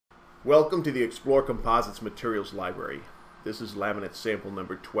Welcome to the Explore Composites Materials Library. This is Laminate Sample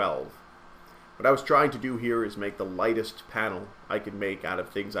number 12. What I was trying to do here is make the lightest panel I could make out of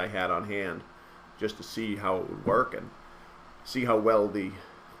things I had on hand, just to see how it would work and see how well the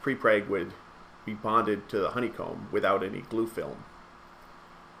pre-preg would be bonded to the honeycomb without any glue film.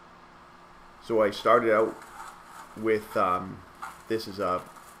 So I started out with, this is a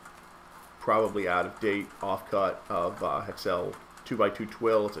probably out of date offcut of Hexcel 2x2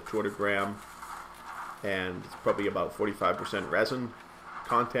 twill. It's a 200 gram and it's probably about 45% resin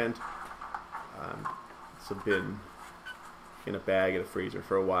content. It's been in a bag in a freezer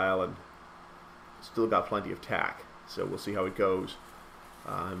for a while and still got plenty of tack, so we'll see how it goes.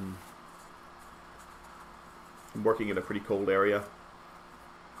 I'm working in a pretty cold area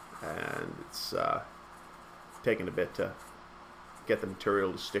and it's taken a bit to get the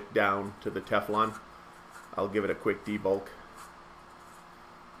material to stick down to the Teflon. I'll give it a quick debulk,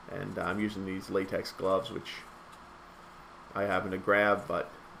 and I'm using these latex gloves, which I happen to grab, but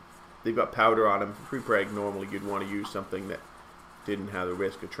they've got powder on them. For pre-preg, normally you'd want to use something that didn't have the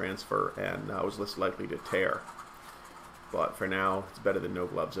risk of transfer and was less likely to tear, but for now it's better than no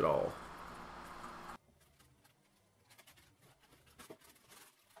gloves at all.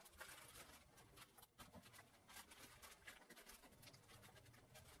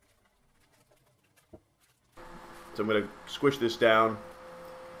 So I'm going to squish this down,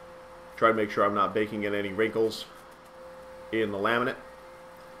 try to make sure I'm not baking in any wrinkles in the laminate,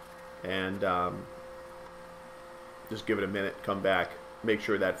 and just give it a minute, come back, make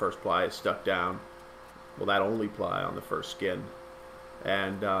sure that first ply is stuck down. Well, that only ply on the first skin.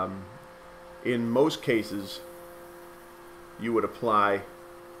 And in most cases you would apply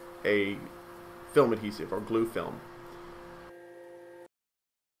a film adhesive or glue film.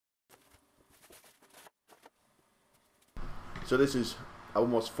 So this is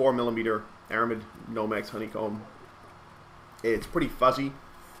almost 4mm aramid Nomex honeycomb. It's pretty fuzzy.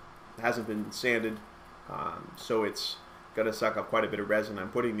 It hasn't been sanded, so it's going to suck up quite a bit of resin. I'm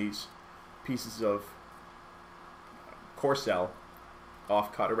putting these pieces of Corcel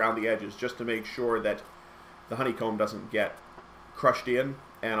offcut around the edges just to make sure that the honeycomb doesn't get crushed in,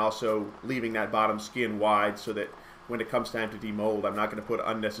 and also leaving that bottom skin wide so that when it comes time to demold, I'm not going to put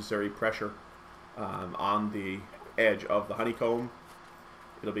unnecessary pressure on the edge of the honeycomb.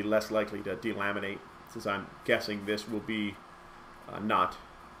 It'll be less likely to delaminate, since I'm guessing this will be not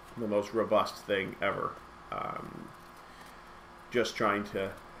the most robust thing ever. Just trying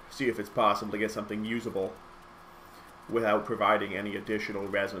to see if it's possible to get something usable without providing any additional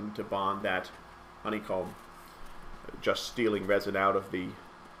resin to bond that honeycomb. Just stealing resin out of the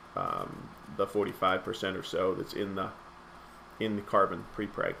 45% or so that's in the carbon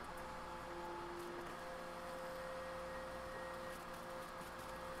pre-preg.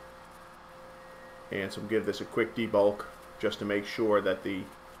 And so give this a quick debulk just to make sure that the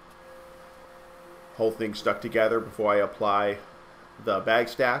whole thing's stuck together before I apply the bag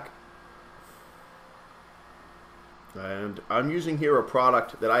stack. And I'm using here a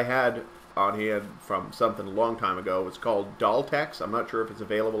product that I had on hand from something a long time ago. It's called Daltex. I'm not sure if it's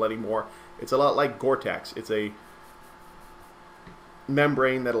available anymore. It's a lot like Gore-Tex. It's a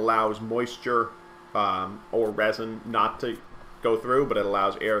membrane that allows moisture or resin not to go through, but it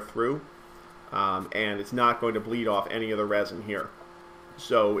allows air through. And it's not going to bleed off any of the resin here.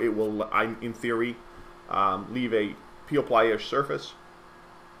 So it will, in theory, leave a peel ply-ish surface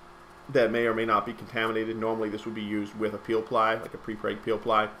that may or may not be contaminated. Normally this would be used with a peel ply, like a pre-preg peel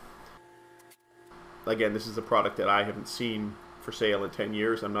ply. Again, this is a product that I haven't seen for sale in 10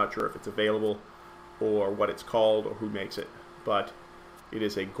 years. I'm not sure if it's available or what it's called or who makes it, but it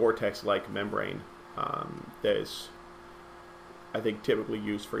is a Gore-Tex-like membrane that is, I think, typically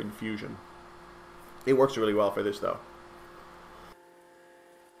used for infusion. It works really well for this, though.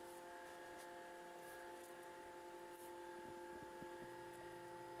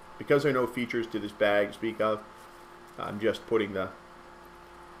 Because there are no features to this bag to speak of, I'm just putting the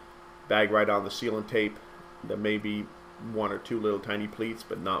bag right on the sealant tape. There may be one or two little tiny pleats,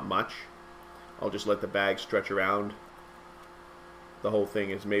 but not much. I'll just let the bag stretch around. The whole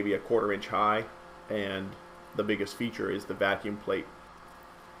thing is maybe a 1/4 inch high, and the biggest feature is the vacuum plate.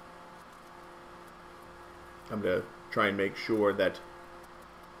 I'm going to try and make sure that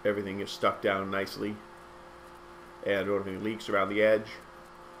everything is stuck down nicely and don't have any leaks around the edge,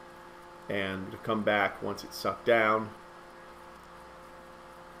 and to come back once it's sucked down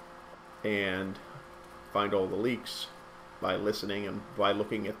and find all the leaks by listening and by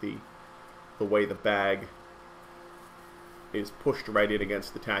looking at the way the bag is pushed right in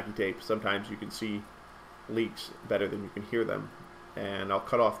against the tacky tape. Sometimes you can see leaks better than you can hear them. And I'll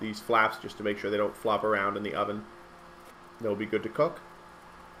cut off these flaps just to make sure they don't flop around in the oven. They'll be good to cook.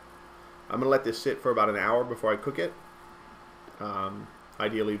 I'm going to let this sit for about an hour before I cook it.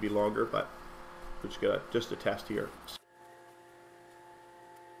 Ideally it'd be longer, but we're just going to test here.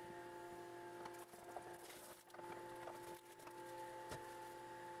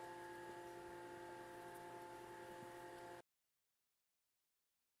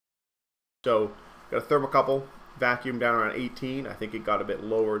 So, got a thermocouple, vacuum down around 18. I think it got a bit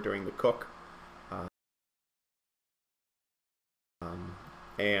lower during the cook.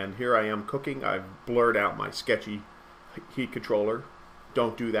 And here I am cooking. I've blurred out my sketchy heat controller.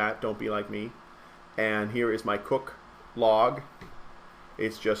 Don't do that. Don't be like me. And here is my cook log.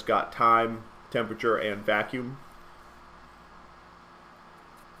 It's just got time, temperature, and vacuum.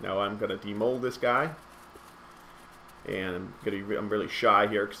 Now I'm going to demold this guy. And I'm really shy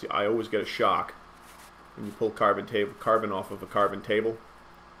here because I always get a shock when you pull carbon off of a carbon table.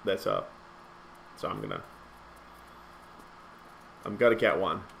 That's up. So I'm gonna get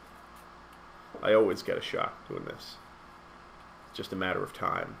one. I always get a shock doing this. It's just a matter of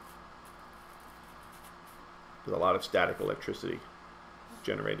time. There's a lot of static electricity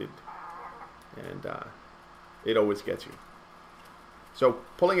generated, and it always gets you. So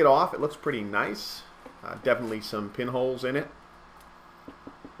pulling it off, it looks pretty nice. Definitely some pinholes in it.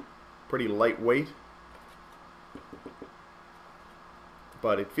 Pretty lightweight,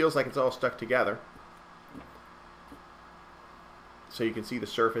 but it feels like it's all stuck together. So you can see the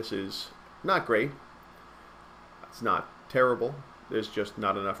surface is not great. It's not terrible. There's just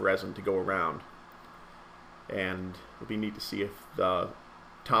not enough resin to go around. And it'll be neat to see if the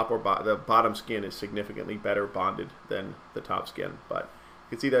top or the bottom skin is significantly better bonded than the top skin. But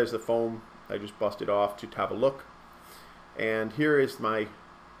you can see there's the foam. I just busted off to have a look. And here is my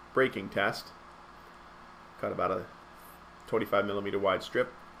breaking test. Cut about a 25mm wide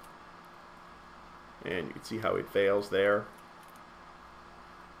strip. And you can see how it fails there.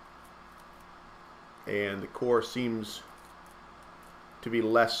 And the core seems to be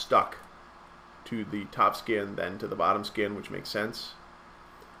less stuck to the top skin than to the bottom skin, which makes sense.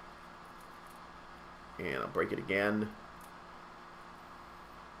 And I'll break it again.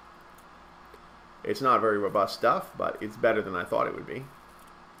 It's not very robust stuff, but it's better than I thought it would be.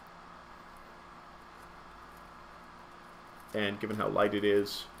 And given how light it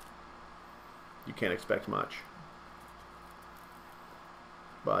is, you can't expect much.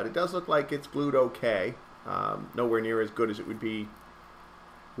 But it does look like it's glued okay. Nowhere near as good as it would be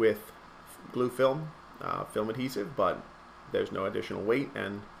with glue film, film adhesive, but there's no additional weight,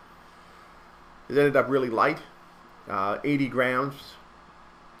 and it ended up really light. 80 grams,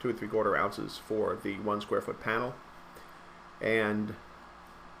 2 3/4 ounces for the 1 square foot panel, and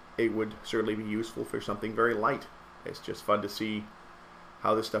it would certainly be useful for something very light. It's just fun to see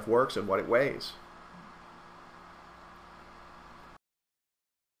how this stuff works and what it weighs.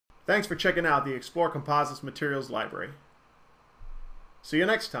 Thanks for checking out the Explore Composites Materials Library. See you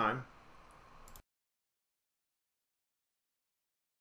next time.